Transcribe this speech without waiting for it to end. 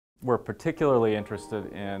We're particularly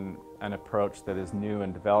interested in an approach that is new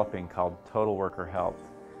and developing called total worker health,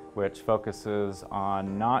 which focuses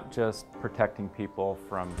on not just protecting people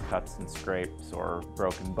from cuts and scrapes or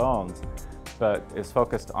broken bones, but is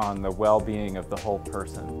focused on the well-being of the whole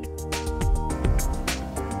person.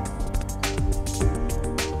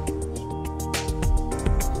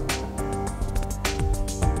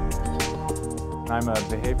 I'm a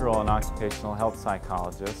behavioral and occupational health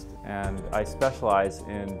psychologist, and I specialize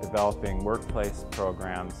in developing workplace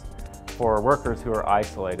programs for workers who are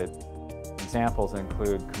isolated. Examples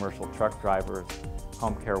include commercial truck drivers,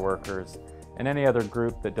 home care workers, and any other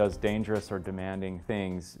group that does dangerous or demanding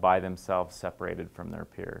things by themselves separated from their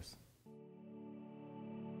peers.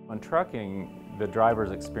 On trucking, the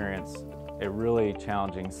drivers experience a really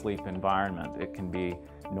challenging sleep environment. It can be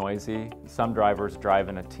noisy. Some drivers drive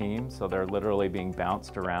in a team, so they're literally being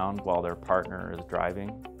bounced around while their partner is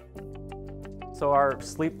driving. So our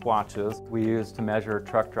sleep watches we use to measure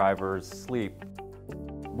truck drivers' sleep.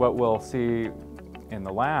 What we'll see in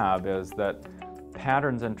the lab is that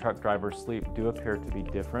patterns in truck drivers' sleep do appear to be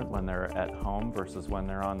different when they're at home versus when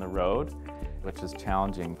they're on the road, which is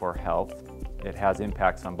challenging for health. It has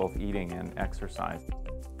impacts on both eating and exercise.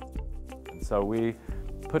 And so we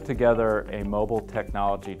put together a mobile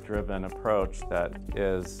technology-driven approach that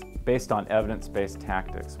is based on evidence-based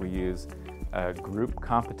tactics. We use a group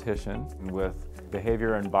competition with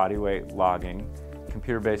behavior and body weight logging,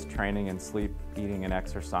 computer-based training in sleep, eating, and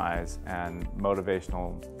exercise, and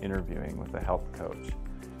motivational interviewing with a health coach.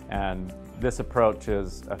 And this approach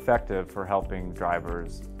is effective for helping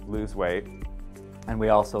drivers lose weight. And we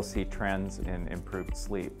also see trends in improved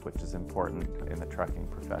sleep, which is important in the trucking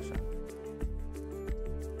profession.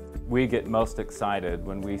 We get most excited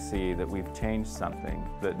when we see that we've changed something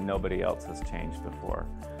that nobody else has changed before,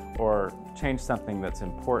 or changed something that's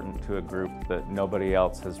important to a group that nobody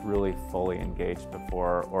else has really fully engaged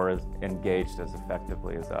before or is engaged as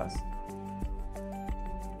effectively as us.